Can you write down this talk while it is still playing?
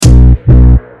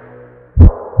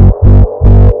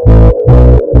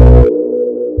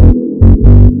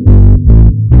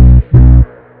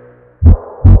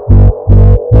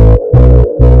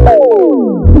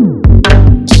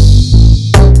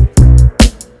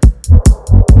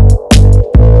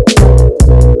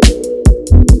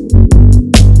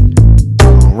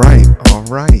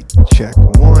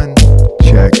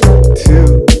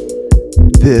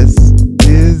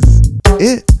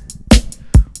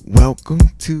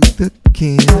to the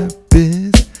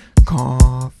Cannabis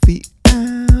Coffee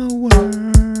Hour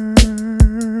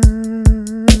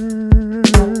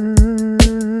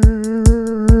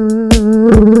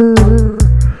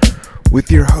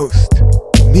with your host,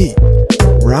 me,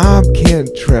 Rob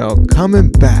Cantrell,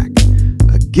 coming back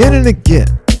again and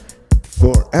again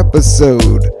for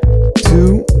episode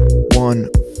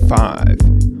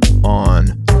 215 on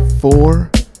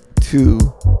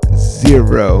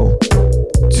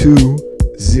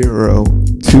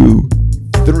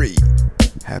 4202023.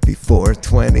 Happy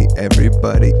 420,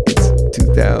 everybody. It's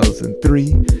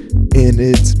 2003, and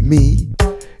it's me,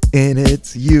 and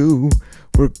it's you.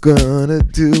 We're gonna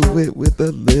do it with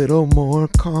a little more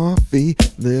coffee,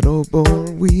 little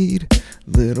more weed,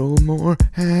 little more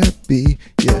happy.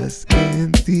 Yes,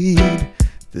 indeed.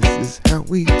 This is how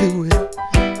we do it.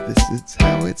 This is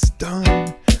how it's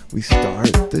done. We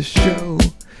start the show.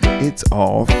 It's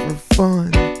all for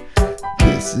fun.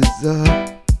 This is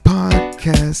a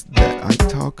podcast that I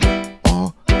talk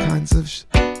all kinds of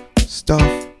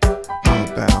stuff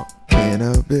about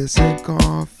cannabis and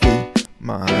coffee.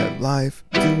 My life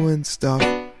doing stuff,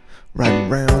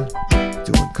 riding around,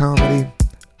 doing comedy,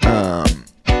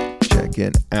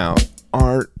 checking out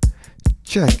art,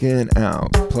 checking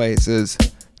out places,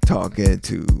 talking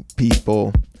to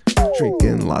people,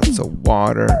 drinking lots of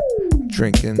water,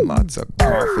 drinking lots of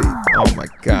coffee. Oh my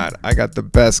God, I got the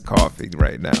best coffee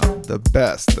right now. The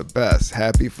best.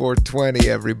 Happy 420,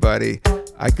 everybody.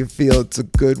 I can feel it's a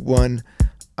good one.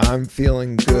 I'm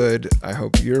feeling good. I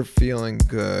hope you're feeling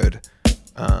good.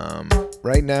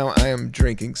 Right now I am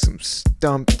drinking some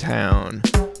Stumptown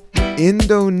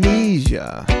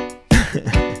Indonesia.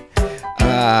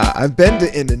 I've been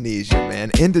to Indonesia,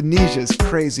 man. Indonesia is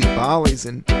crazy. Bali's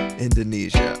in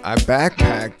Indonesia. I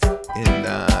backpacked in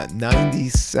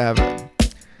 97.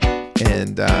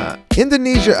 And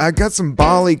Indonesia, I got some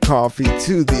Bali coffee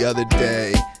too the other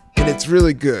day, and it's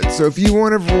really good. So if you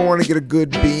ever want to get a good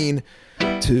bean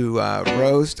to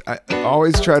roast, I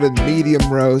always try to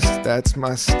medium roast. That's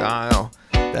my style.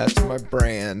 That's my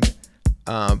brand.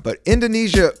 But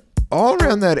Indonesia, all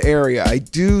around that area, I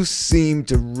do seem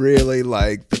to really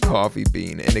like the coffee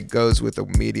bean, and it goes with a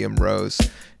medium roast.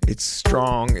 It's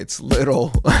strong, it's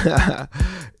little,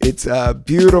 it's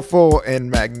beautiful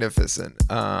and magnificent.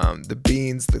 The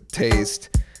beans, the taste,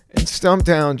 and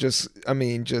Stumptown just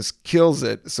kills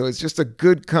it. So it's just a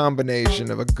good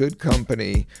combination of a good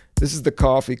company. This is the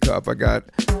coffee cup. I got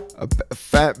a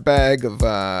fat bag of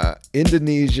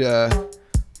Indonesia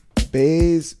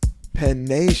Bays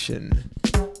Penation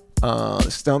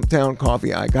Stumptown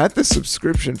coffee. I got the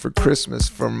subscription for Christmas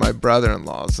from my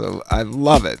brother-in-law, so I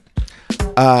love it.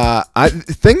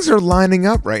 Things are lining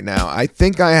up right now. I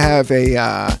think I have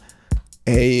a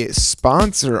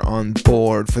sponsor on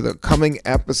board for the coming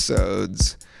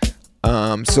episodes.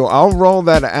 So I'll roll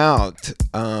that out.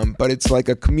 But it's like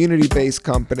a community-based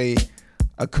company,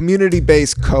 a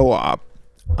community-based co-op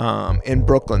in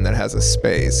Brooklyn that has a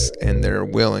space, and they're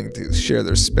willing to share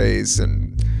their space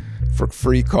and for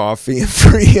free coffee and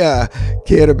free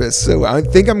cannabis. So I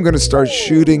think I'm going to start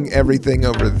shooting everything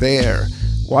over there.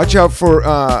 Watch out for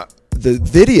the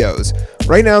videos.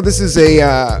 Right now, this is a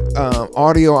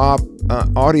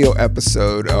audio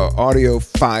episode, audio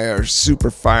fire, super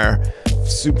fire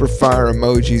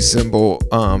emoji symbol,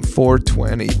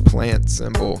 420 plant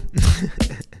symbol.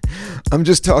 I'm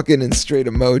just talking in straight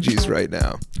emojis right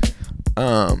now.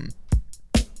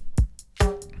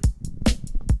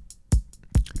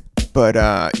 But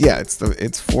yeah, it's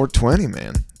 420,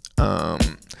 man.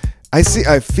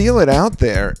 I feel it out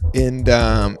there, and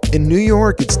in New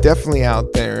York, it's definitely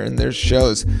out there, and there's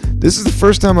shows. This is the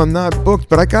first time I'm not booked,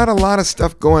 but I got a lot of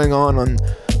stuff going on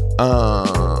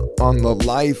the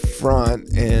life front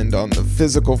and on the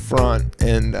physical front,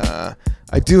 and I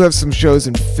do have some shows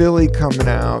in Philly coming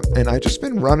out, and I've just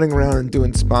been running around and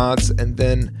doing spots, and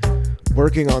then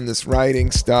working on this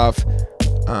writing stuff,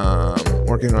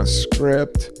 working on a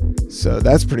script. So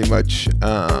that's pretty much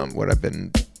what I've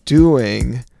been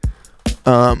doing.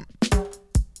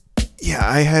 Yeah,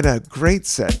 I had a great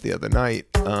set the other night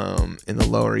in the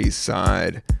Lower East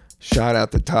Side. Shout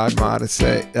out to Todd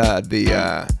Modesay, the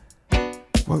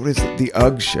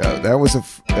UGG show. That was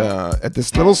at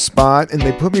this little spot, and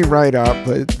they put me right up,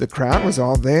 but the crowd was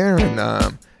all there,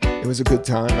 and it was a good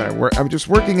time. And I'm just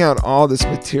working out all this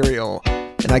material,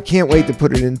 and I can't wait to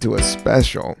put it into a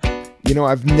special. You know,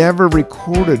 I've never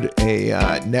recorded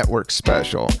a network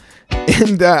special,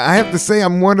 and I have to say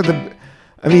I'm one of the...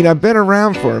 I've been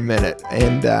around for a minute,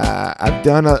 and I've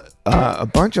done a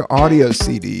bunch of audio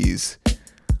CDs,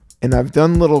 and I've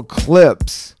done little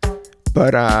clips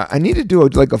But I need to do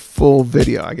like a full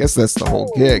video. I guess that's the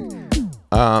whole gig.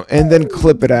 And then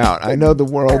clip it out. I know the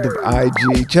world of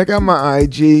IG. Check out my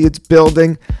IG. It's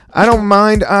building. I don't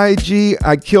mind IG.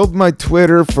 I killed my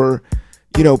Twitter for,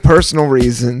 personal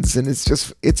reasons. And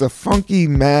it's a funky,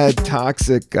 mad,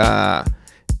 toxic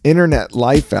internet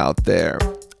life out there.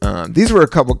 These were a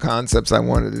couple concepts I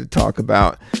wanted to talk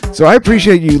about. So I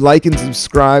appreciate you liking,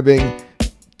 subscribing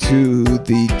to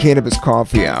the Cannabis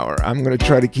Coffee Hour. I'm going to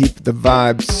try to keep the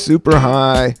vibe super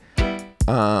high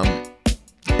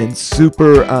and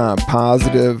super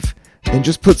positive, and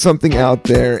just put something out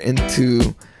there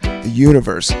into the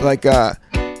universe.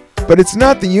 But it's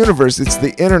not the universe, it's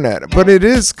the internet. But it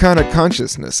is kind of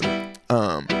consciousness.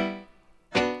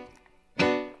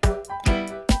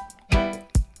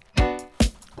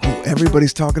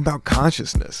 Everybody's talking about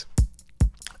consciousness.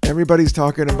 Everybody's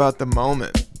talking about the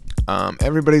moment.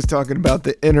 Everybody's talking about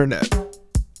the internet.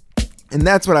 And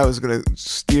that's what I was going to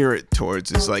steer it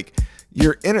towards, is like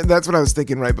that's what I was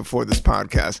thinking right before this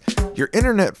podcast. Your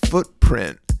internet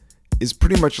footprint is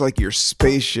pretty much like your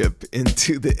spaceship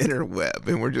into the interweb,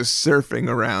 and we're just surfing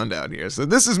around out here. So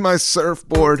this is my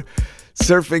surfboard,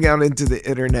 surfing out into the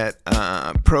internet,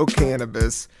 pro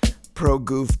cannabis, pro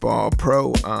goofball,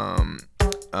 pro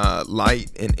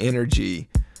light and energy.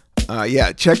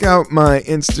 Check out my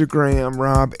Instagram,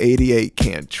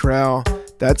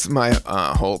 Rob88Cantrell. That's my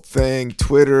whole thing.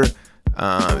 Twitter,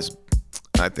 I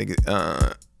think,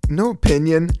 no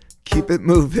opinion, keep it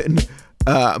moving.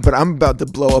 But I'm about to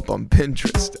blow up on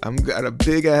Pinterest. I've got a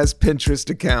big ass Pinterest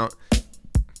account.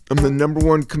 I'm the number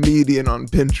one comedian on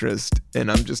Pinterest,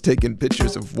 and I'm just taking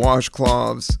pictures of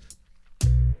washcloths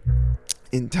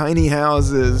in tiny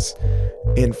houses,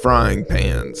 in frying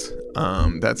pans.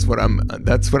 That's what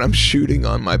I'm shooting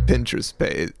on my Pinterest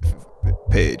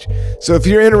page. So if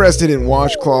you're interested in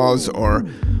washcloths or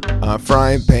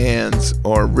frying pans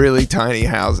or really tiny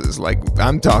houses, like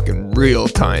I'm talking real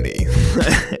tiny,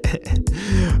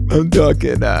 I'm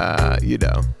talking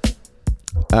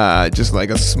just like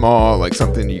a small, like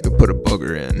something you could put a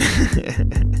booger in.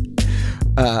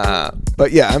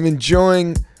 But yeah, I'm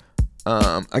enjoying.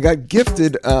 I got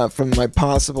gifted from my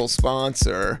possible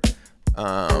sponsor.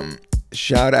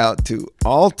 Shout out to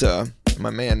Alta,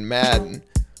 my man Madden.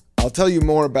 I'll tell you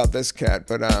more about this cat,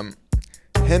 but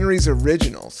Henry's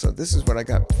Original. So this is what I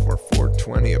got for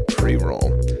 420, a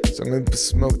pre-roll. So I'm going to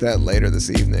smoke that later this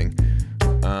evening.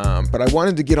 But I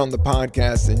wanted to get on the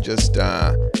podcast and just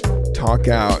talk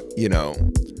out,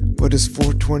 what does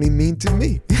 420 mean to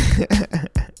me?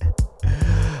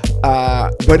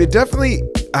 But it definitely,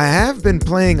 I have been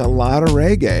playing a lot of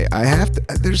reggae.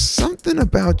 There's something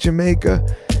about Jamaica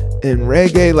and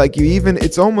reggae, like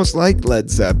it's almost like Led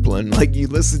Zeppelin. Like you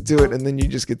listen to it and then you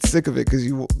just get sick of it because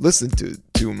you listen to it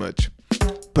too much.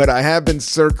 But I have been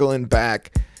circling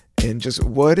back and just,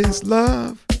 what is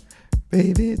love,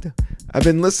 baby? I've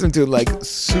been listening to like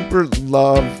super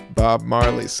love Bob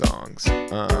Marley songs.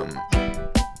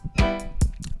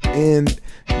 And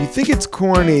you think it's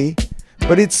corny,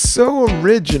 but it's so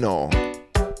original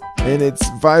and its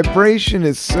vibration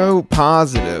is so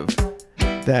positive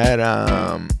that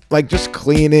like just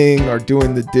cleaning or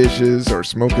doing the dishes or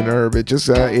smoking herb, it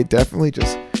definitely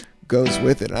just goes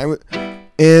with it. I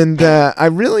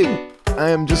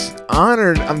am just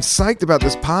honored. I'm psyched about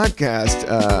this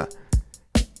podcast.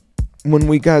 When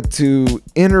we got to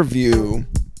interview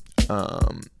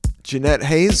Jeanette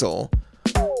Hazel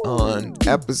on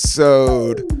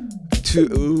episode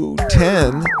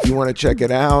 210, if you want to check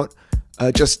it out.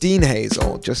 Justine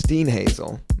Hazel.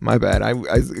 My bad. I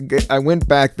went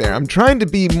back there. I'm trying to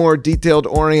be more detailed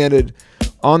oriented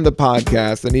on the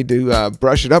podcast. I need to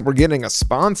brush it up. We're getting a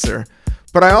sponsor,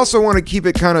 but I also want to keep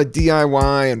it kind of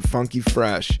DIY and funky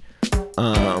fresh.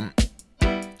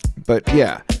 But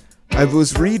yeah, I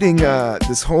was reading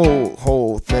this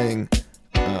whole thing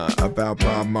about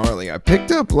Bob Marley. I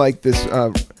picked up like this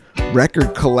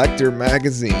record collector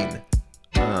magazine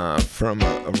from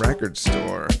a record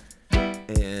store.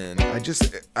 And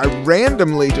I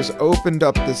randomly just opened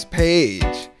up this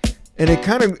page, and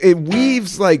it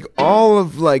weaves like all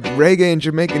of like reggae and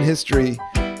Jamaican history,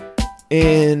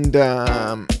 and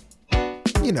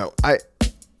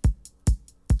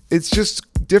it's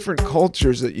just different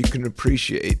cultures that you can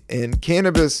appreciate. And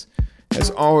cannabis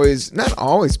has not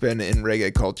always been in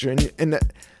reggae culture, and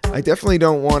I definitely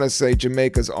don't want to say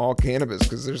Jamaica's all cannabis,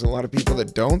 because there's a lot of people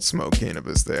that don't smoke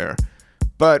cannabis there.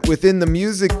 But within the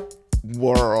music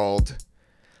world,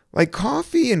 like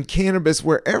coffee and cannabis,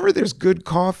 wherever there's good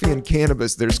coffee and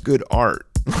cannabis, there's good art.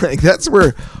 Like that's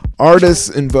where artists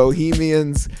and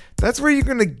bohemians, that's where you're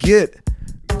gonna get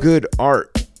good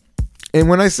art. And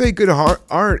when I say good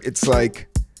art, it's like,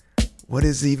 what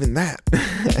is even that?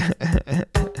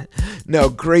 No,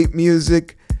 great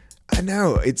music. I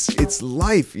know it's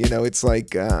life, you know. It's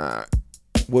like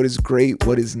what is great,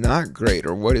 what is not great,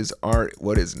 or what is art,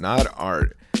 what is not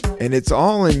art, and it's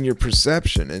all in your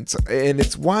perception.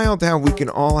 It's wild how we can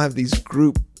all have these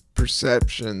group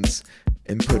perceptions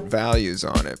and put values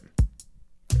on it.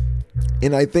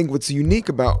 And I think what's unique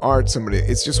about art,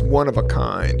 it's just one of a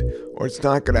kind, or it's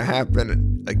not going to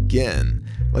happen again.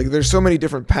 Like there's so many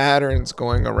different patterns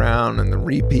going around and the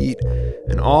repeat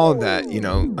and all of that, you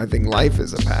know. I think life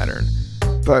is a pattern.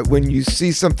 But when you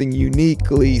see something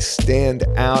uniquely stand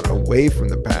out away from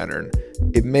the pattern,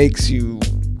 it makes you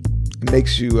think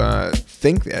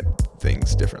that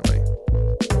things differently.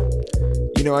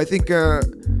 You know, I think a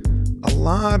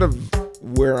lot of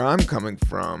where I'm coming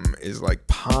from is like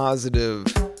positive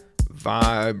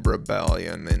vibe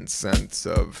rebellion, in sense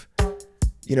of,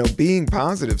 you know, being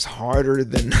positive's harder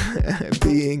than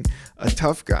being a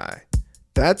tough guy.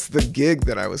 That's the gig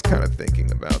that I was kind of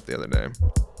thinking about the other day.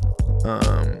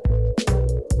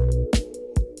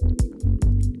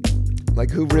 Like,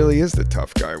 who really is the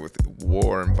tough guy with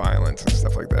war and violence and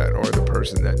stuff like that, or the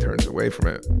person that turns away from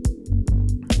it?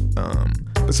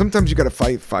 But sometimes you gotta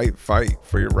fight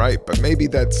for your right, but maybe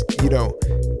that's, you know,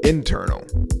 internal.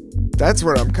 That's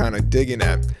what I'm kind of digging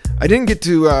at. I didn't get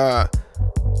to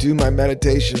do my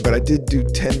meditation, but I did do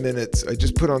 10 minutes. I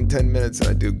just put on 10 minutes and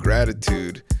I do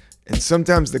gratitude. And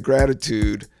sometimes the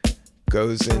gratitude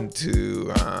goes into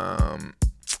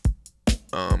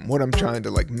what I'm trying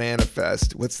to like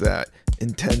manifest. What's that?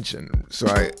 Intention. So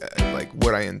I like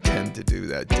what I intend to do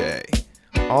that day.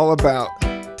 All about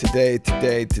today.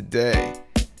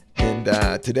 And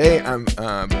today I'm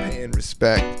paying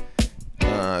respect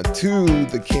to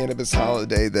the cannabis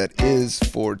holiday that is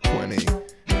 420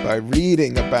 by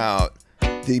reading about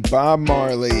the Bob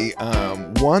Marley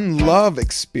One Love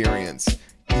Experience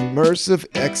immersive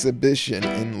exhibition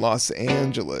in Los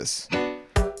Angeles.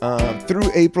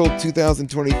 Through April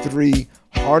 2023,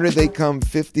 Harder They Come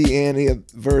 50th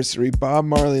anniversary, Bob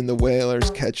Marley and the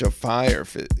Wailers Catch a Fire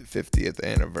 50th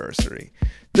anniversary.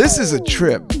 This is a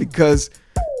trip because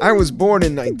I was born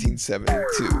in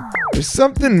 1972. There's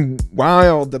something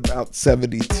wild about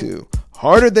 72.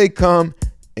 Harder They Come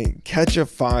and Catch a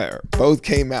Fire both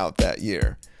came out that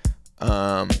year.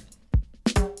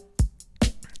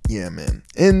 Yeah, man.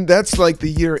 And that's like the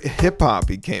year hip-hop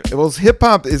became. Well,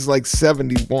 hip-hop is like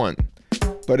 71,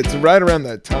 but it's right around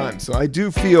that time. So I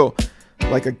do feel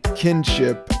like a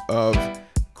kinship of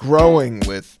growing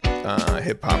with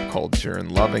hip-hop culture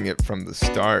and loving it from the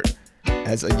start.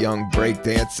 As a young break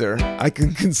dancer, I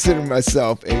can consider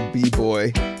myself a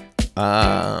b-boy.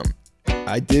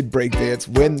 I did break dance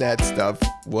when that stuff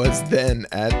was then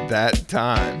at that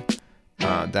time.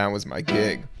 That was my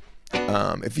gig.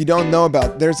 If you don't know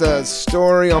there's a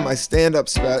story on my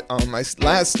on my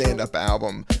last stand-up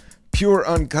album, Pure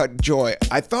Uncut Joy.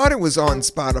 I thought it was on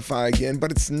Spotify again,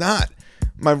 but it's not.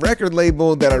 My record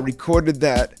label that I recorded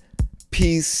that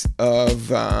piece of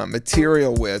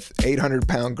material with, 800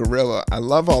 Pound Gorilla. I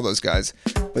love all those guys,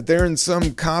 but they're in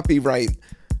some copyright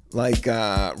like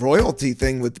royalty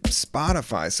thing with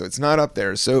Spotify, so it's not up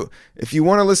there. So if you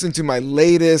want to listen to my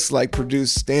latest like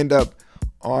produced stand-up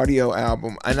audio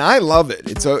album, and I love it,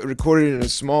 it's recorded in a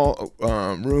small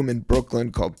room in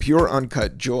Brooklyn called Pure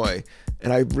Uncut Joy,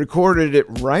 and I recorded it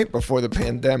right before the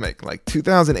pandemic, like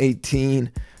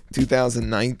 2018,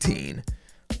 2019,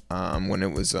 when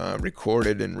it was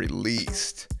recorded and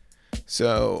released.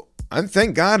 So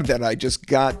thank God that I just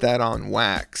got that on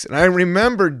wax. And I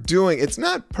remember it's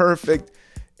not perfect.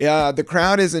 The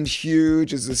crowd isn't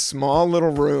huge. It's a small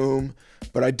little room,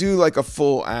 but I do like a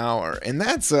full hour. And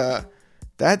that's a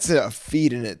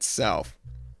feat in itself.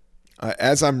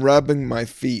 As I'm rubbing my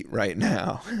feet right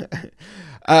now.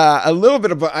 A little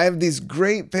bit of, I have these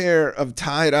great pair of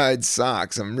tie-dyed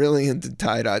socks. I'm really into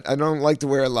tie-dye. I don't like to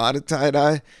wear a lot of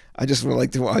tie-dye. I just would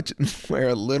like to wear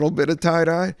a little bit of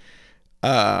tie-dye.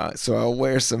 So I'll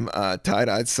wear some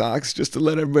tie-dyed socks just to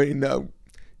let everybody know.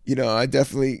 You know, I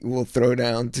definitely will throw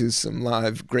down to some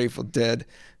live Grateful Dead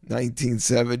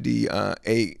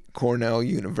 1978 Cornell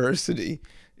University.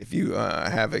 If you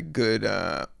have a good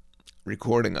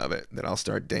recording of it, then I'll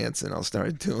start dancing. I'll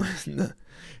start doing the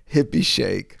hippie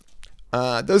shake.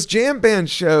 Those jam band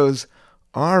shows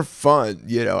are fun,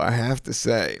 you know, I have to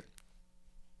say.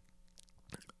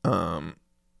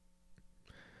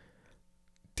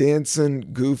 Dancing,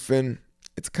 goofing.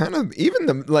 It's kind of, even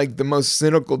the most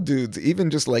cynical dudes, even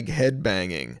just like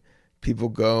headbanging, people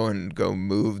go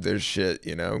move their shit,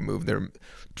 you know, move their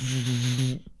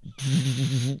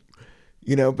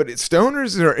But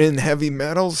stoners are in heavy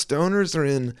metal, stoners are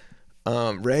in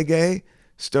reggae,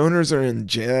 stoners are in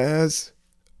jazz,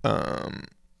 um,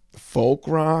 folk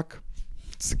rock.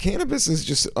 So cannabis is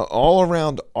just all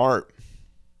around art.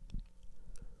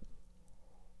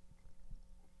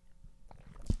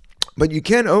 But you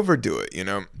can overdo it.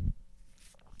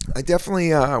 I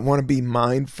definitely want to be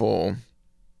mindful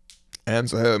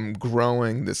as I'm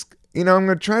growing this. I'm going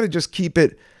to try to just keep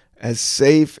it as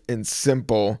safe and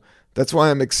simple. That's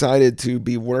why I'm excited to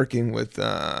be working with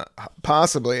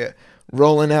possibly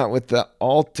rolling out with the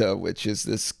Alta, which is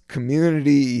this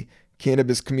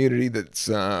cannabis community that's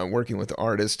working with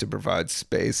artists to provide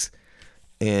space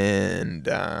and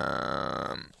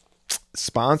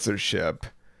sponsorship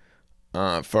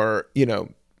for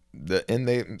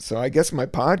so I guess my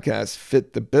podcast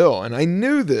fit the bill, and I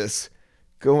knew this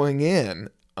going in,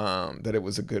 that it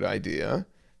was a good idea.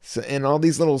 So, and all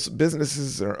these little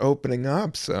businesses are opening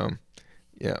up, so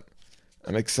yeah,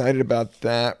 I'm excited about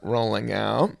that rolling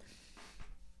out.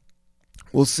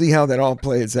 We'll see how that all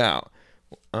plays out.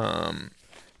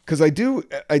 Because I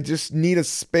just need a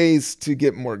space to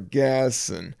get more guests,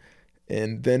 and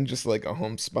then just like a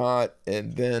home spot,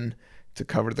 and then to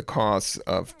cover the costs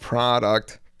of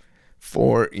product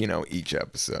for each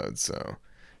episode. So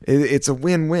it's a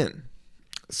win-win.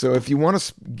 So if you want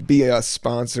to be a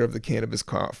sponsor of the Cannabis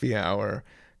Coffee Hour,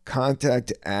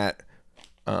 contact at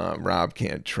Rob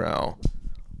Cantrell,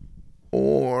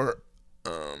 or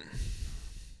I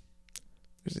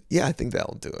think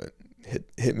that'll do it.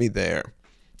 Hit me there,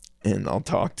 and I'll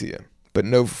talk to you. But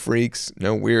no freaks,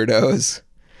 no weirdos.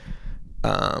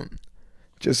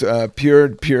 Just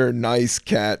pure nice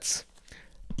cats.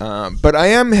 But I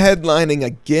am headlining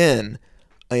again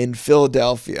in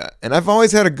Philadelphia, and I've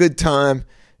always had a good time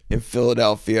in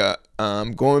Philadelphia.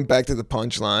 Going back to the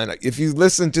punchline, if you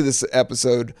listen to this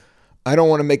episode, I don't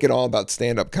want to make it all about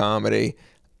stand-up comedy,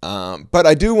 but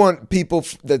I do want people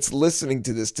that's listening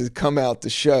to this to come out to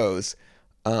shows,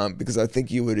 because I think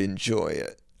you would enjoy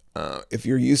it. If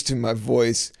you're used to my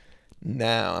voice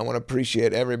now, I want to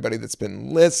appreciate everybody that's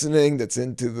been listening, that's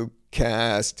into the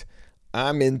cast.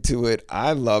 I'm into it.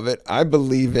 I love it. I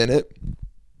believe in it.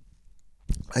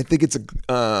 I think it's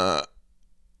a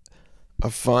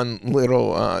fun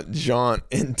little jaunt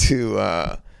into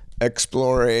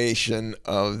exploration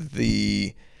of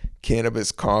the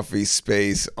cannabis coffee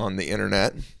space on the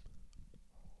internet.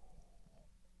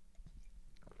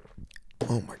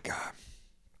 Oh my God.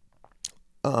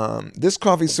 This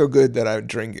coffee's so good that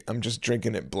I'm just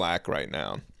drinking it black right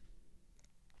now.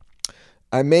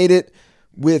 I made it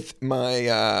with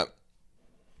my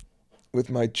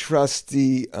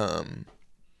trusty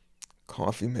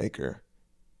coffee maker.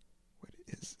 What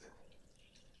is it?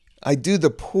 I do the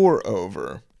pour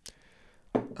over.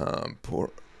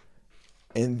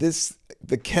 And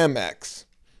the Chemex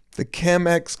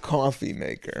coffee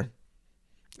maker.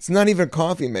 It's not even a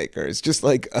coffee maker. It's just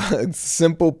like a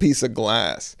simple piece of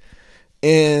glass.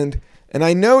 And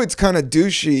I know it's kind of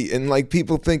douchey, and like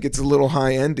people think it's a little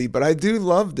high-endy, but I do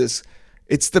love this.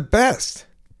 It's the best.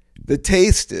 The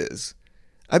taste is.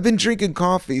 I've been drinking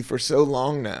coffee for so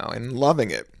long now and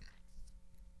loving it.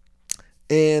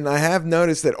 And I have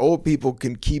noticed that old people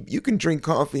you can drink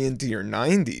coffee into your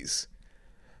 90s.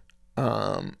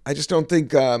 I just don't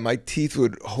think my teeth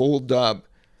would hold up,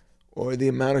 or the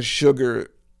amount of sugar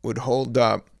would hold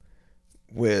up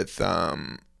with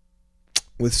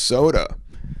soda.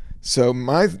 So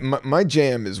my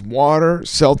jam is water,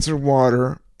 seltzer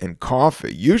water, and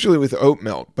coffee, usually with oat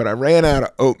milk. But I ran out of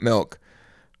oat milk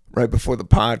right before the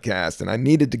podcast, and I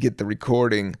needed to get the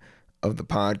recording of the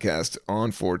podcast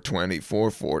on 420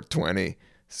 for 420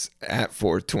 at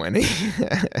 420.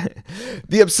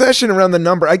 The obsession around the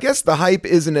number, I guess the hype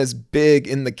isn't as big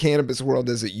in the cannabis world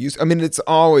as it used. I mean, it's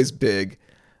always big.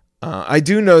 I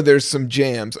do know there's some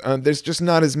jams. There's just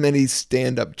not as many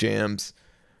stand-up jams.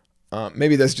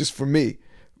 Maybe that's just for me,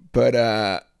 but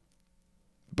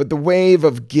the wave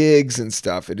of gigs and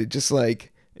stuff, it just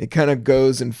like it kind of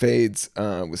goes and fades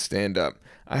with stand-up.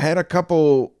 I had a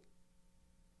couple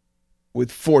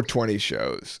with 420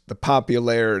 shows. The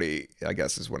popularity, I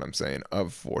guess, is what I'm saying,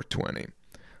 of 420.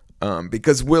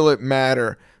 Because will it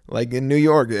matter? Like in New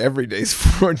York, every day's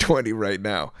 420 right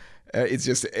now.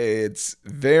 It's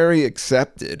very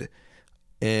accepted.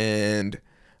 And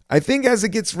I think as it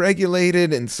gets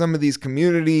regulated in some of these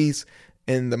communities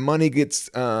and the money gets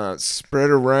spread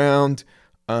around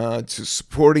to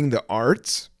supporting the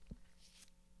arts,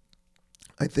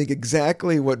 I think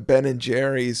exactly what Ben and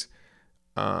Jerry's,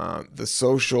 the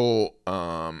social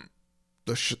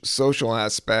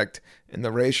aspect and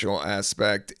the racial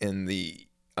aspect and the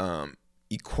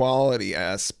equality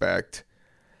aspect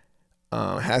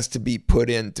has to be put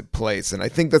into place. And I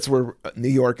think that's where New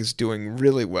York is doing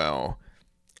really well.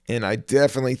 And I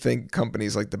definitely think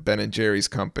companies like the Ben & Jerry's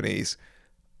companies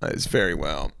is very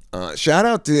well. Shout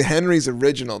out to Henry's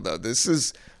Original, though. This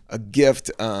is a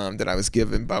gift that I was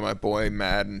given by my boy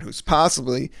Madden, who's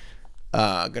possibly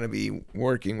going to be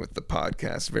working with the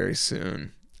podcast very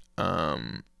soon.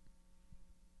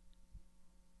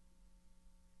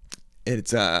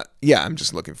 It's yeah, I'm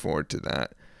just looking forward to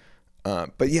that.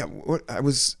 But yeah, what I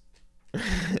was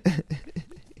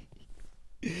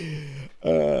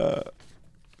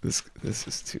this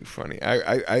is too funny.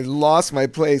 I lost my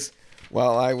place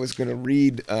while I was gonna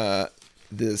read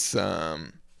this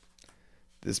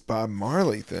this Bob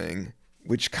Marley thing,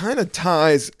 which kind of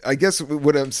ties. I guess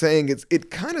what I'm saying is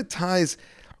it kind of ties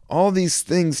all these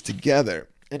things together,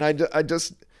 and I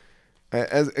just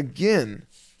as again.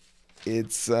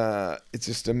 It's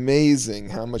just amazing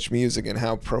how much music and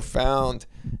how profound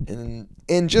and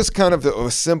just kind of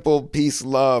a simple peace,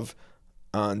 love,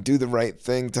 do the right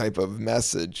thing type of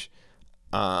message,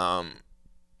 reggae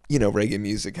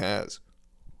music has.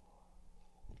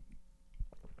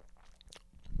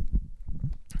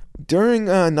 During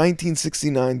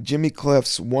 1969, Jimmy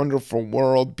Cliff's Wonderful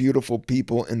World, Beautiful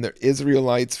People, and the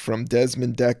Israelites from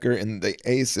Desmond Decker and the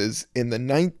Aces, in the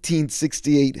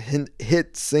 1968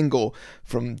 hit single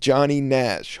from Johnny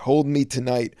Nash, Hold Me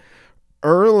Tonight,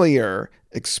 earlier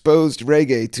exposed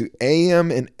reggae to AM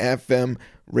and FM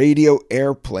radio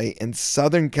airplay in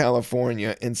Southern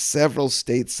California and several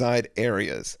stateside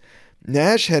areas.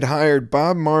 Nash had hired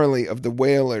Bob Marley of the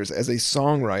Wailers as a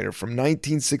songwriter from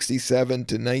 1967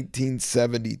 to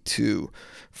 1972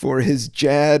 for his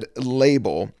Jad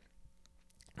label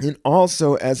and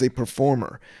also as a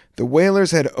performer. The Wailers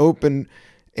had opened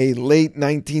a late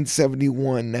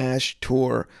 1971 Nash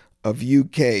tour of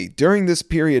UK. During this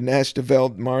period, Nash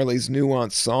developed Marley's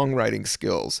nuanced songwriting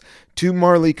skills. Two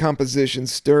Marley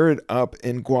compositions, Stirred Up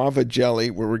and Guava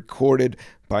Jelly, were recorded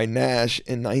by Nash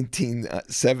in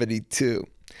 1972.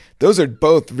 Those are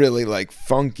both really like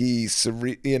funky,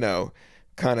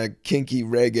 kind of kinky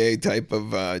reggae type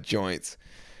of joints.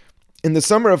 In the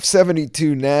summer of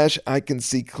 72, Nash, I Can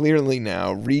See Clearly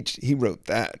Now, he wrote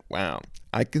that. Wow.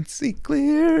 I can see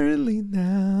clearly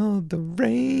now, the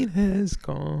rain has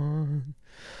gone.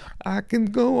 I can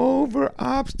go over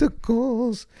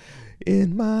obstacles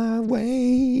in my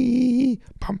way.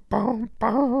 Pum, pum,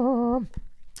 pum.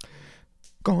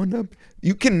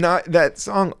 That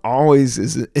song always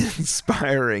is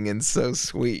inspiring and so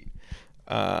sweet.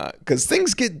 Because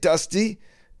things get dusty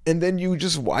and then you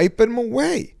just wipe them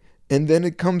away and then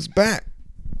it comes back.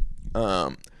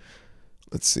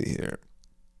 Let's see here.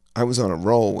 I was on a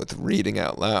roll with reading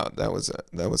out loud. That was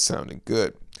sounding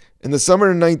good. In the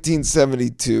summer of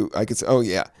 1972,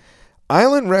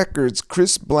 Island Records'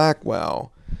 Chris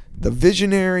Blackwell, the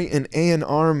visionary and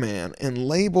A&R man and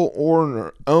label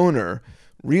owner,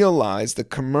 realized the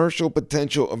commercial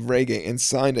potential of reggae and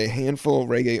signed a handful of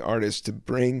reggae artists to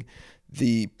bring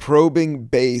the probing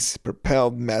bass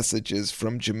propelled messages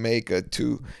from Jamaica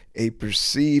to a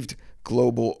perceived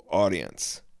global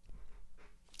audience.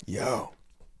 Yo.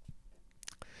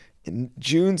 In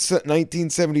June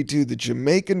 1972, the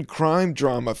Jamaican crime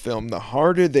drama film The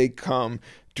Harder They Come,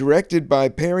 directed by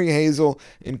Perry Hazel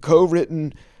and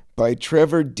co-written by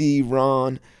Trevor D.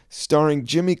 Ron, starring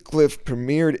Jimmy Cliff,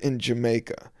 premiered in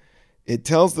Jamaica. It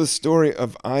tells the story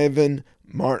of Ivan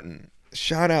Martin.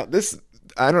 Shout out this.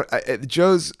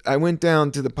 I went down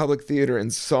to the Public Theater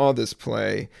and saw this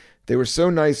play. They were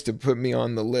so nice to put me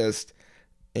on the list,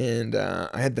 and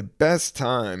I had the best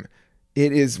time.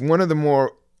 It is one of the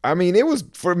more. It was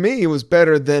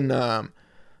better than,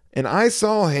 and I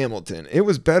saw Hamilton. It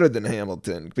was better than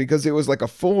Hamilton because it was like a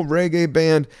full reggae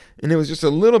band and it was just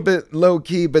a little bit low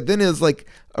key, but then it was like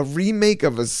a remake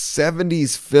of a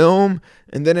 70s film.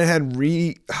 And then it had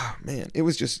it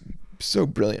was just so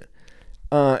brilliant.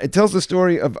 It tells the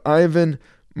story of Ivan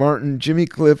Martin, Jimmy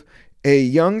Cliff, a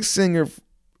young singer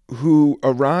who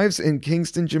arrives in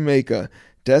Kingston, Jamaica,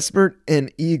 desperate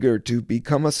and eager to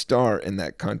become a star in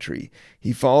that country.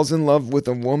 He falls in love with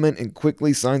a woman and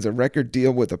quickly signs a record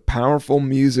deal with a powerful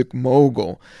music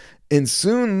mogul and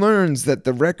soon learns that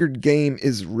the record game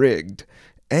is rigged.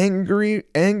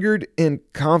 Angered and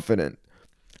confident,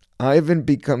 Ivan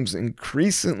becomes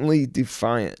increasingly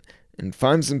defiant and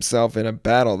finds himself in a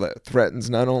battle that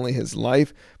threatens not only his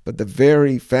life, but the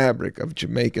very fabric of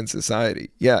Jamaican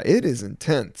society. Yeah, it is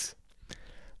intense.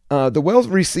 The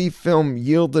well-received film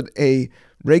yielded a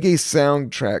reggae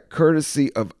soundtrack courtesy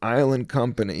of Island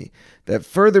Company that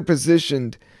further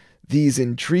positioned these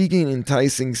intriguing,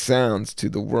 enticing sounds to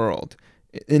the world.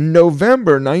 In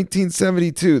November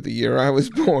 1972, the year I was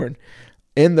born,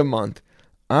 in the month,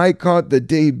 I caught the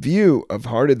debut of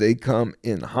Harder They Come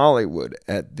in Hollywood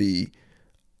at the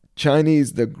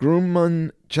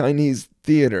Grumman Chinese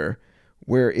Theater,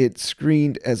 where it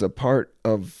screened as a part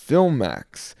of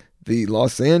Filmax, the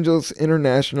Los Angeles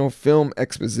International Film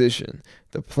Exposition.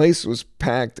 The place was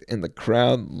packed and the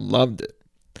crowd loved it.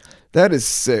 That is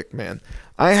sick, man.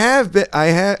 I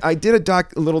did a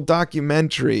little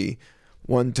documentary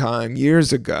one time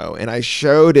years ago, and I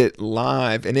showed it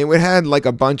live, and it had like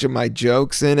a bunch of my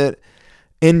jokes in it.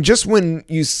 And just when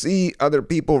you see other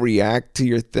people react to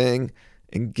your thing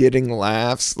and getting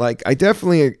laughs, like I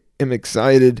definitely am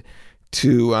excited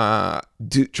to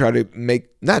try to make,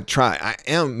 not try, I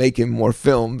am making more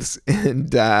films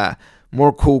and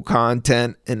more cool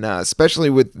content, and especially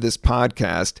with this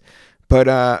podcast. But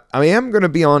I am going to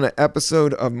be on an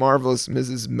episode of Marvelous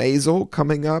Mrs. Maisel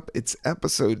coming up. It's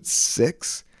episode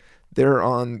 6. They're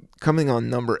coming on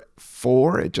number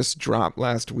 4. It just dropped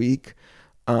last week.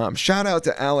 Shout out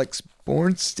to Alex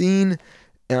Bornstein.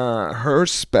 Her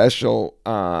special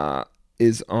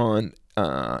is on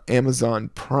Amazon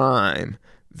Prime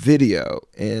Video,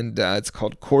 and it's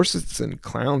called Corsets and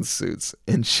Clown Suits.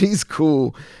 And she's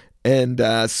cool and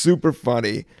super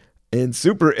funny and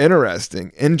super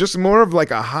interesting, and just more of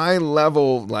like a high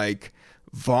level, like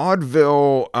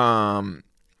vaudeville,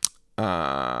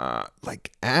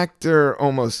 like actor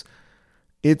almost.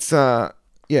 It's yeah.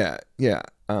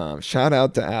 Shout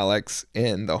out to Alex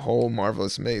and the whole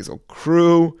Marvelous Maisel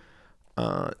crew.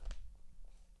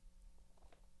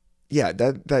 Yeah,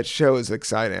 that show is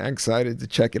exciting. I'm excited to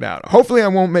check it out. Hopefully I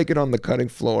won't make it on the cutting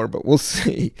floor, but we'll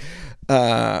see.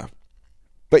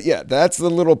 But yeah, that's the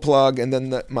little plug, and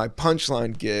then my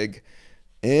punchline gig.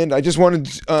 And I just wanted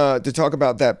to talk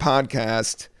about that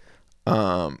podcast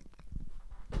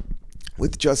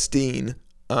with Justine,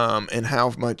 and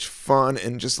how much fun,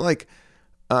 and just like,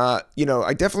 I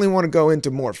definitely want to go into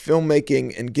more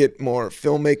filmmaking and get more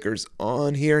filmmakers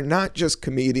on here, not just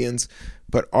comedians,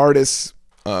 but artists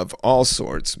of all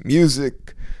sorts,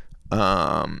 music,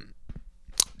 tap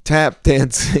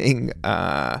dancing,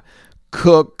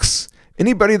 cooks,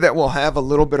 anybody that will have a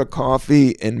little bit of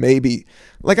coffee, and maybe,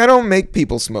 like, I don't make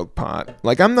people smoke pot.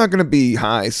 Like, I'm not going to be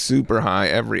high, super high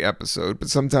every episode, but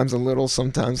sometimes a little,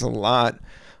 sometimes a lot.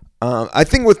 I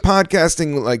think with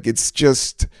podcasting, like, it's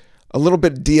just a little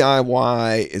bit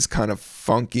DIY is kind of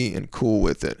funky and cool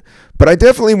with it. But I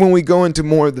definitely, when we go into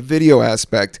more of the video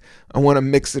aspect, I want to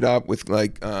mix it up with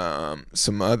like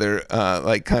some other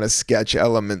like kind of sketch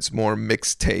elements, more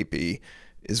mixtapey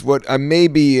is what I may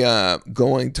be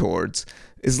going towards.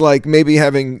 Is like maybe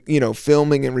having,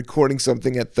 filming and recording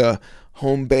something at the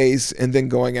home base and then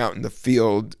going out in the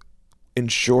field in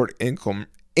short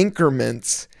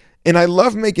increments. And I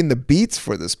love making the beats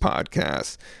for this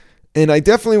podcast. And I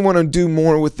definitely want to do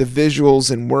more with the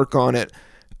visuals and work on it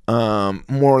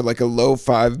more like a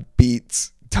lo-fi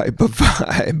beats type of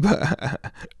vibe.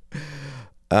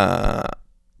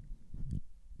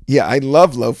 Yeah, I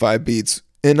love lo-fi beats.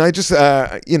 And I just,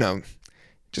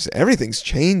 just everything's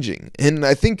changing. And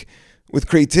I think with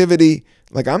creativity,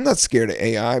 like, I'm not scared of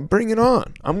AI. Bring it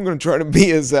on. I'm going to try to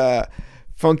be as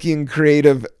funky and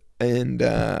creative and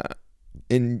I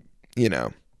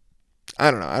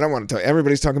don't know. I don't want to tell.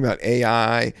 Everybody's talking about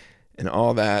AI and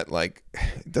all that. Like,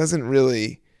 it doesn't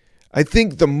really. I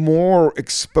think the more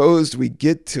exposed we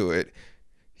get to it,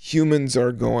 humans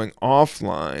are going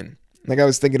offline. Like, I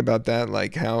was thinking about that,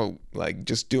 like how, like,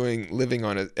 just living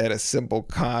at a simple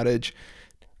cottage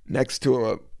next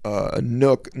to a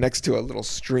nook, next to a little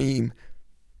stream,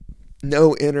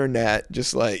 no internet,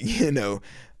 just like,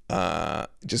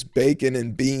 just bacon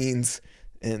and beans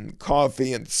and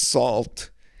coffee and salt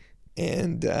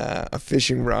and a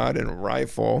fishing rod and a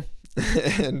rifle.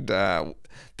 And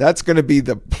that's going to be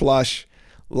the plush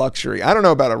luxury. I don't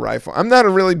know about a rifle. I'm not a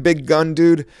really big gun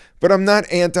dude, but I'm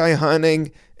not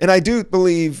anti-hunting. And I do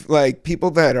believe, like,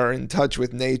 people that are in touch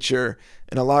with nature,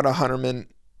 and a lot of hunter women,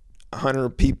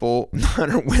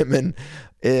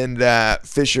 and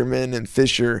fishermen and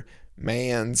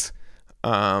fishermans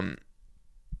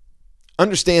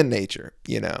understand nature,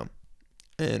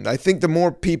 And I think the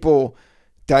more people,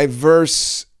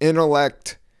 diverse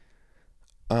intellect,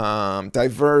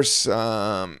 just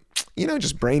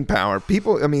brain power.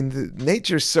 People, I mean,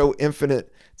 nature's so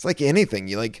infinite. It's like anything.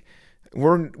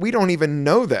 We don't even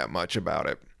know that much about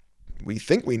it. We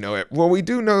think we know it. Well, we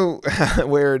do know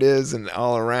where it is and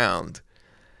all around.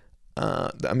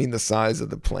 The size of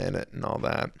the planet and all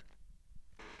that.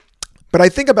 But I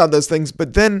think about those things.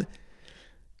 But then,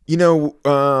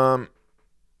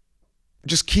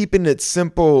 just keeping it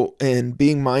simple and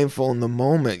being mindful in the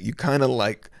moment, you kind of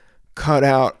like cut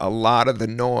out a lot of the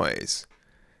noise.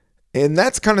 And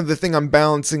that's kind of the thing I'm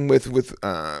balancing with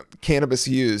cannabis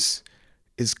use,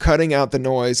 is cutting out the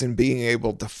noise and being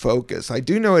able to focus. I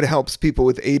do know it helps people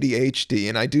with ADHD,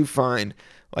 and I do find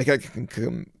like I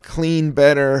can clean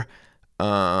better.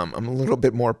 I'm a little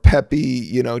bit more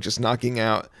peppy, just knocking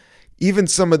out even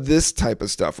some of this type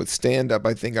of stuff with stand-up.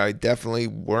 I think I definitely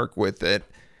work with it.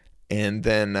 And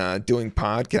then doing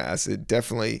podcasts, it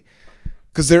definitely,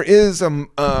 because there is kind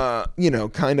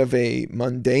of a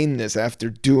mundaneness after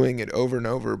doing it over and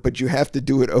over, but you have to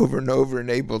do it over and over and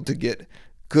able to get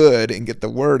good and get the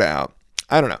word out.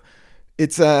 I don't know.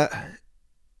 It's a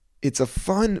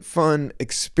fun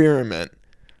experiment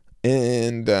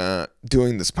in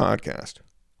doing this podcast,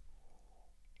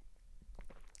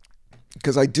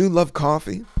 because I do love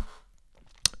coffee,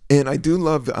 and I do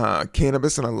love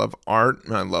cannabis, and I love art,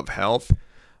 and I love health.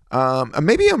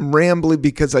 Maybe I'm rambling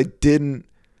because I didn't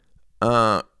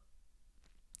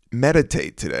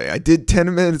meditate today. I did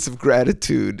 10 minutes of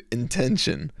gratitude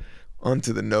intention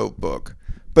onto the notebook.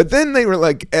 But then they were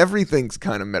like, everything's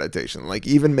kind of meditation, like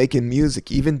even making music,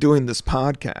 even doing this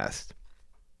podcast,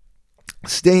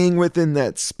 staying within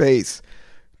that space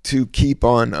to keep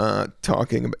on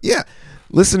talking about,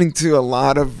 listening to a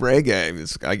lot of reggae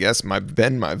is, I guess,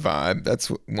 been my vibe. That's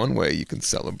one way you can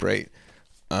celebrate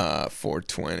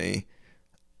 420.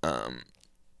 And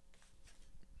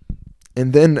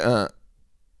then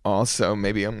also,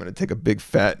 maybe I'm going to take a big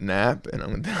fat nap, and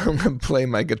I'm going to play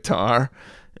my guitar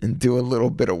and do a little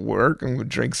bit of work. I'm going to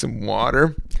drink some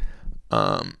water.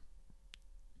 Do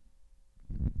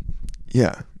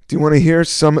you want to hear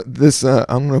some of this?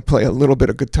 I'm going to play a little bit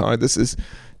of guitar. This is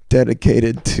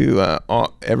dedicated to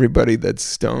everybody that's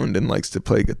stoned and likes to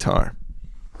play guitar.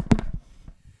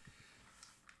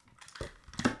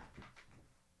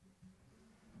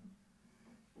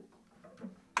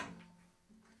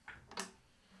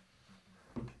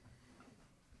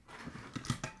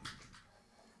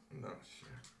 No shit.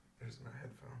 There's my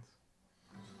headphones.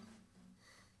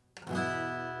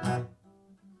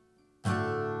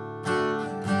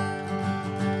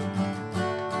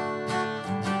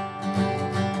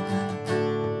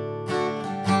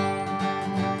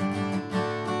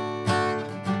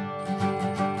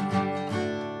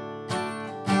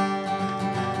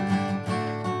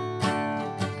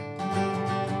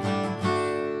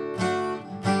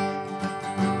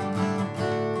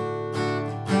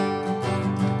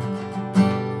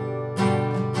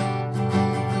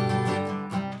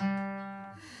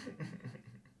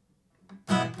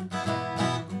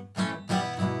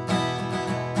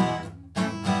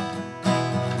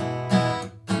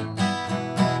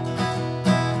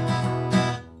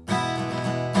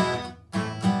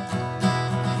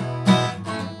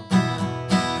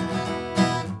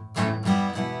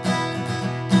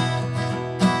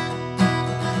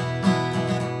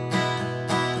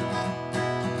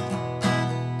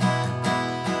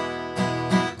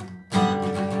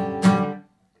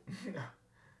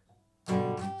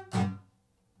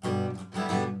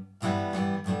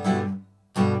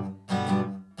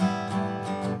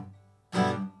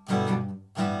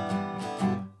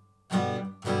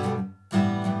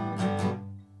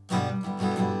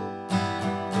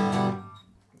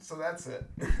 So that's it.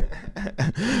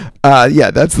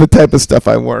 That's the type of stuff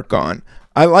I work on.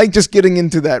 I like just getting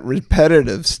into that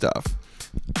repetitive stuff.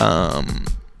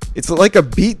 It's like a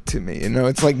beat to me,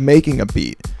 it's like making a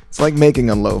beat. It's like making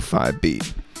a lo-fi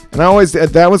beat. And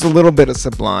that was a little bit of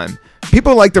Sublime.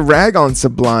 People like to rag on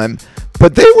Sublime,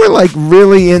 but they were like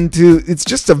really into, it's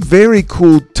just a very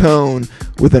cool tone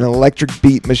with an electric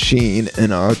beat machine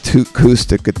and a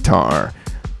acoustic guitar.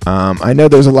 I know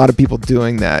there's a lot of people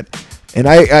doing that. And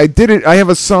I did it. I have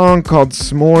a song called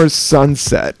S'mores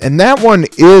Sunset, and that one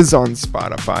is on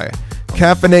Spotify.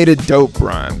 Caffeinated Dope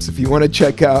Rhymes. If you want to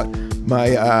check out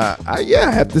my, I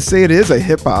have to say it is a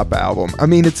hip hop album. I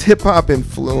mean, it's hip hop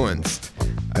influenced,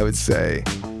 I would say.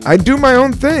 I do my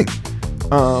own thing.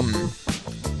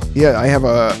 I have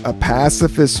a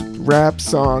pacifist rap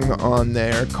song on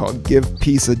there called Give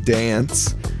Peace a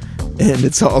Dance, and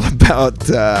it's all about,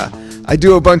 I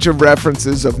do a bunch of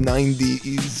references of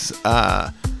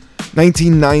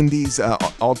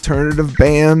 1990s alternative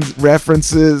band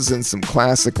references and some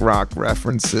classic rock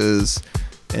references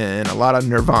and a lot of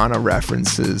Nirvana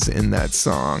references in that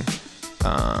song.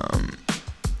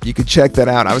 You could check that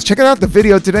out. I was checking out the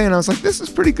video today and I was like, this is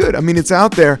pretty good. I mean, it's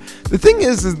out there. The thing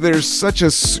is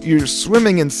you're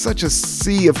swimming in such a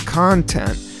sea of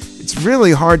content. It's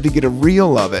really hard to get a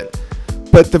reel of it.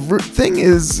 But the thing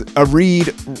is,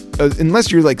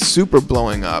 unless you're like super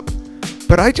blowing up,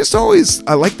 But I like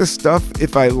the stuff.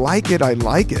 If I like it, I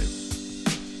like it.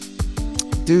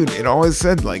 Dude, it always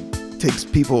said, like, takes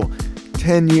people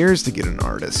 10 years to get an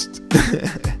artist.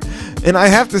 And I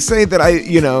have to say that I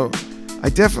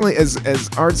definitely, as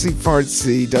artsy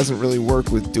fartsy doesn't really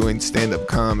work with doing stand-up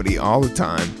comedy all the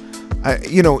time.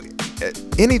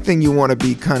 Anything you want to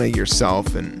be kind of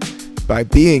yourself, and by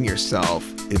being yourself,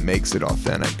 it makes it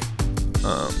authentic.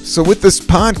 So with this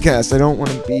podcast, I don't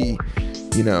want to be,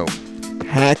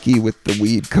 hacky with the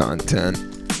weed content.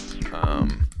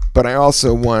 But I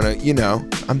also want to,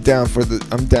 I'm down for the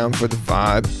vibe. I'm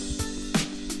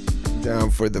down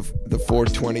for the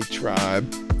 420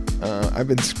 tribe. I've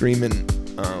been screaming,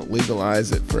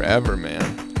 legalize it forever,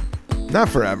 man. Not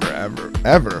forever,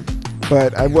 ever.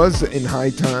 But I was in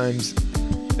High Times.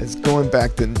 It's going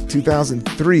back to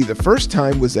 2003. The first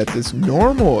time was at this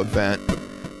Normal event.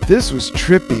 This was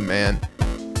trippy, man.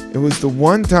 It was the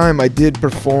one time I did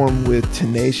perform with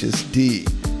Tenacious D.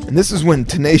 And this is when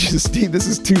Tenacious D, this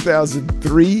is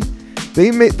 2003. I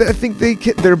think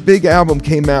their big album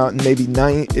came out in maybe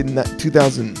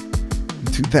 2000.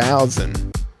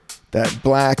 That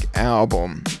Black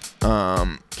album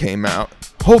came out.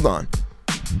 Hold on.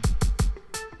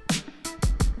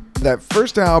 That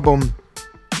first album,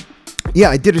 yeah,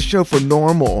 I did a show for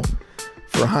Normal.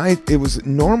 It was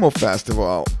Normal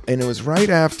Festival, and it was right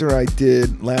after I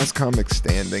did Last Comic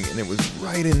Standing, and it was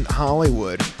right in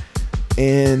Hollywood.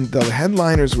 And the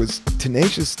headliners was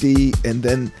Tenacious D, and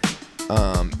then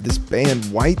this band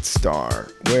White Star,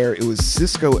 where it was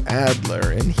Cisco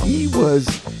Adler, and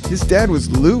his dad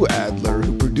was Lou Adler,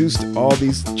 who produced all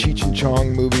these Cheech and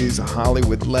Chong movies, a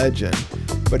Hollywood legend.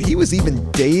 But he was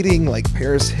even dating like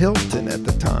Paris Hilton at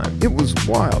the time. It was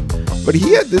wild. But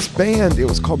he had this band, it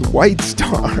was called White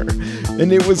Star,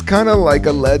 and it was kind of like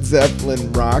a Led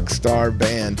Zeppelin rock star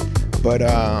band. But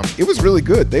it was really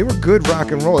good. They were good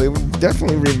rock and roll. It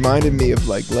definitely reminded me of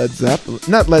like Led Zeppelin.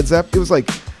 Not Led Zeppelin, it was like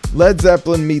Led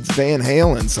Zeppelin meets Van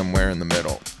Halen somewhere in the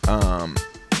middle.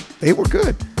 They were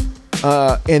good.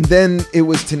 And then it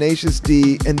was Tenacious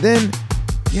D. And then,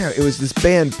 it was this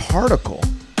band Particle,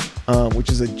 which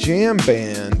is a jam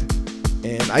band.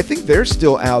 And I think they're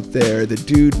still out there. The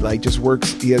dude just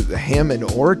works, he has a Hammond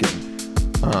organ.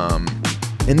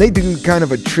 And they do kind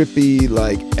of a trippy,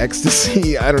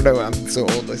 ecstasy. I don't know, I'm so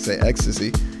old I say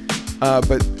ecstasy.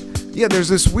 But yeah, there's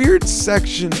this weird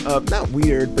section of, not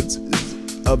weird, but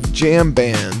of jam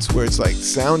bands where it's like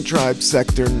Sound Tribe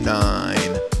Sector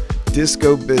 9,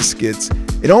 Disco Biscuits.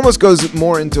 It almost goes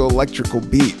more into electrical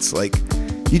beats.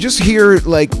 You just hear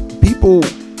people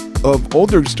of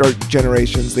older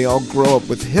generations, they all grow up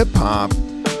with hip hop,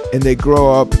 and they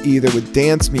grow up either with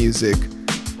dance music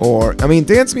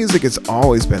dance music has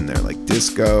always been there, like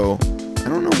disco. I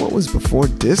don't know what was before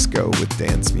disco with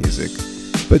dance music,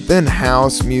 but then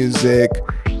house music,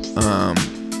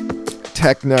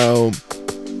 techno,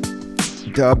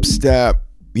 dubstep,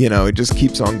 it just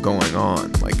keeps on going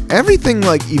on. Everything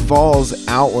evolves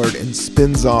outward and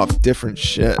spins off different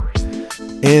shit.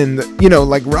 And,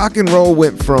 rock and roll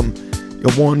went from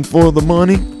One for the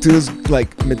Money to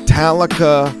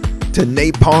Metallica to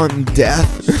Napalm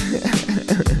Death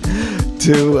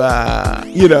to,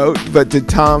 but to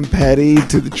Tom Petty,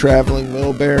 to the Traveling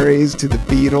Wilburys, to the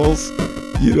Beatles,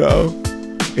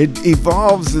 It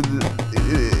evolves.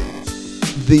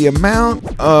 The amount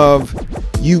of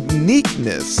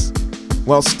uniqueness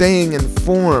while staying in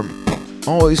form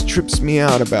always trips me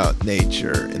out about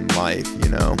nature and life,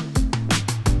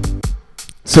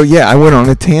 So yeah, I went on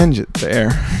a tangent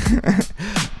there.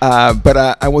 But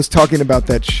I was talking about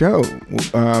that show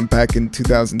back in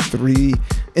 2003,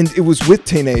 and it was with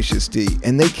Tenacious D,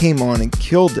 and they came on and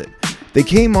killed it. They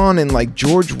came on in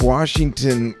George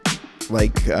Washington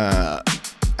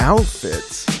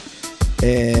outfits,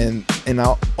 and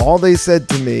all they said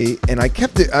to me, and I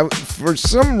kept it for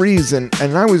some reason,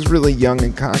 and I was really young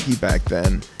and cocky back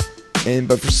then,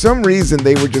 but for some reason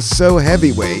they were just so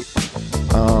heavyweight.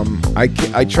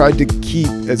 I tried to keep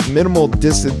as minimal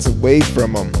distance away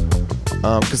from them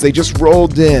because they just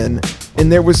rolled in,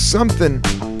 and there was something.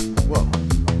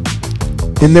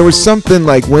 And there was something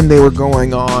when they were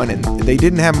going on, and they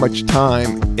didn't have much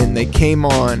time, and they came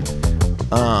on.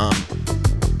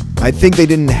 I think they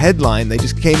didn't headline; they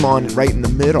just came on right in the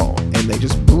middle, and they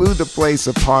just blew the place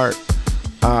apart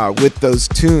with those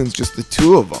tunes, just the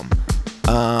two of them.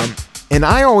 And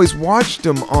I always watched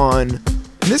them on.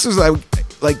 And this was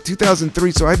like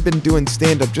 2003, so I'd been doing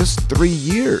stand-up just 3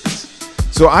 years.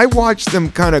 So I watched them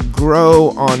kind of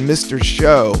grow on Mr.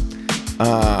 Show,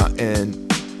 on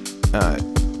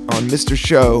Mr.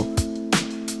 Show,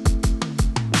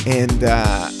 and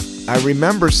I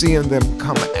remember seeing them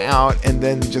come out and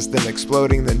then just them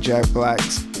exploding, then Jack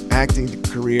Black's acting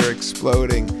career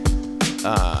exploding.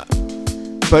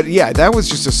 But yeah, that was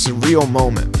just a surreal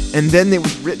moment. And then it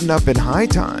was written up in High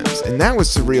Times, and that was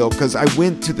surreal because I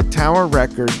went to the Tower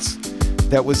Records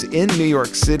that was in New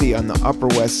York City on the Upper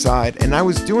West Side, and I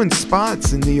was doing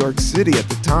spots in New York City at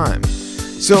the time.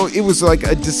 So it was like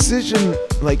a decision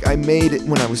like I made it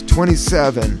when I was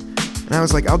 27, and I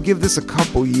was like, I'll give this a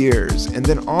couple years. And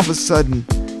then all of a sudden,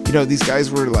 you know, these guys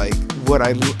were like what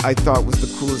I thought was the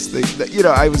coolest thing. That, you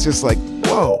know, I was just like,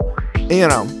 whoa, you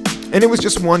know. And it was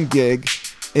just one gig,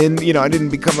 and you know, I didn't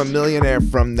become a millionaire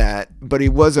from that, but it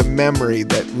was a memory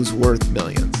that was worth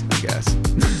millions, I guess.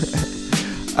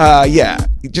 Yeah,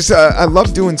 just I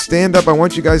love doing stand-up. I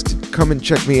want you guys to come and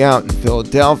check me out in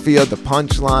Philadelphia, the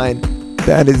Punchline.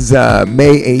 That is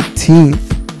May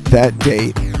 18th, that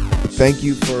date. Thank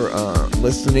you for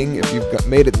listening. If you've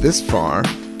made it this far,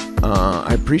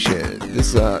 I appreciate it.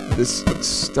 This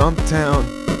Stumptown,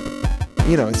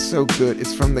 you know, it's so good.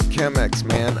 It's from the Chemex,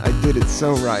 man. I did it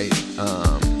so right.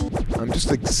 I'm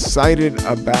just excited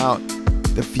about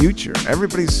the future.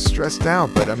 Everybody's stressed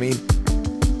out, but I mean,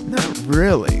 not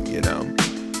really, you know.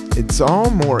 It's all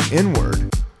more inward.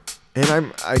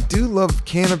 And I do love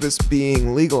cannabis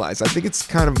being legalized. I think it's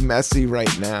kind of messy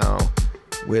right now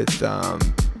with,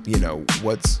 you know,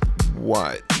 what's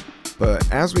what. But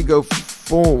as we go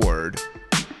forward,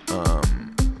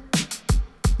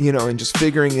 you know, and just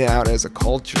figuring it out as a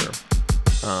culture,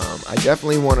 I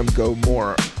definitely want to go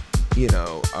more, you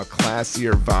know, a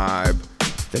classier vibe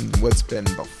than what's been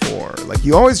before. Like,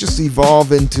 you always just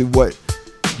evolve into what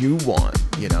you want,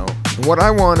 you know. And what I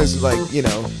want is like, you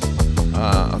know,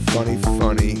 a funny,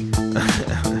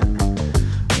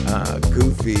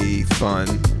 goofy, fun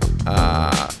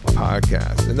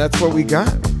podcast, and that's what we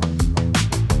got.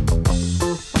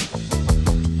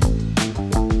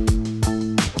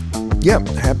 Yep,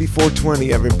 happy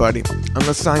 420, everybody. I'm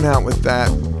gonna sign out with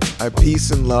that.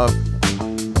 Peace and love.